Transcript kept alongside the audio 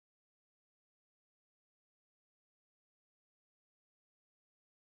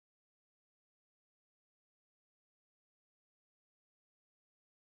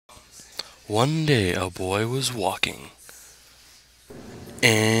One day a boy was walking,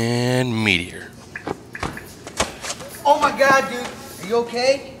 and meteor. Oh my god, dude. Are you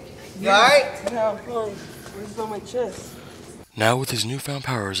okay? You alright? Yeah, I'm fine. This is on my chest. Now with his newfound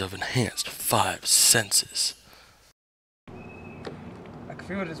powers of enhanced 5 senses. I can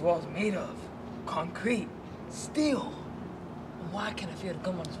feel what this wall's made of. Concrete. Steel. And why can't I feel the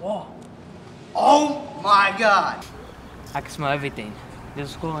gum on this wall? Oh my god. I can smell everything. There's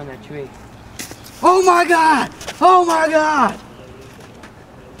a squirrel in that tree. Oh my god! Oh my god!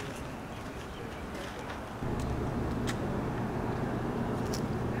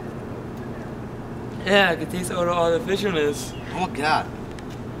 Yeah, I can taste all the artificialness. Oh my god.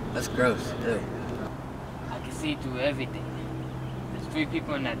 That's gross. Ew. I can see through everything. There's 3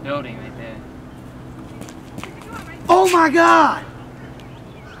 people in that building right there. Oh my god!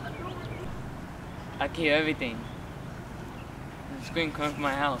 I can hear everything. The scream coming from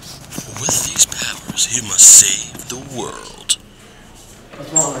my house. With these powers, he must save the world.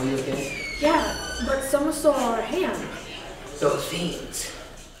 What's wrong? Are you okay? Yeah, but someone stole our ham. Those fiends.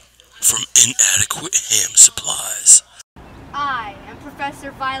 From inadequate ham supplies. I am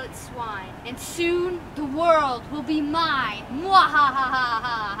Professor Violet Swine, and soon the world will be mine.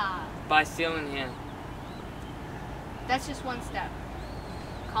 Mwahahaha. By stealing ham. That's just one step.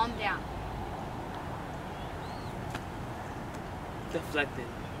 Calm down. Deflected.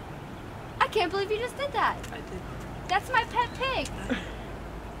 I can't believe you just did that. I did. That's my pet pig.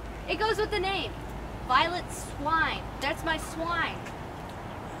 It goes with the name. Violet Swine. That's my swine.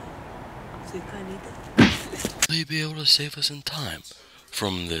 So you kinda need that. Will he be able to save us in time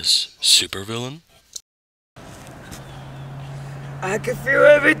from this supervillain? I can feel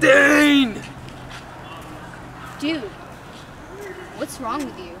everything! Dude, what's wrong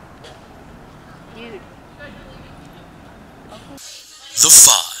with you? Dude. The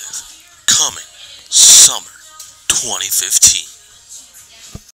 5, coming summer 2015.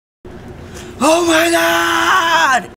 Oh my god!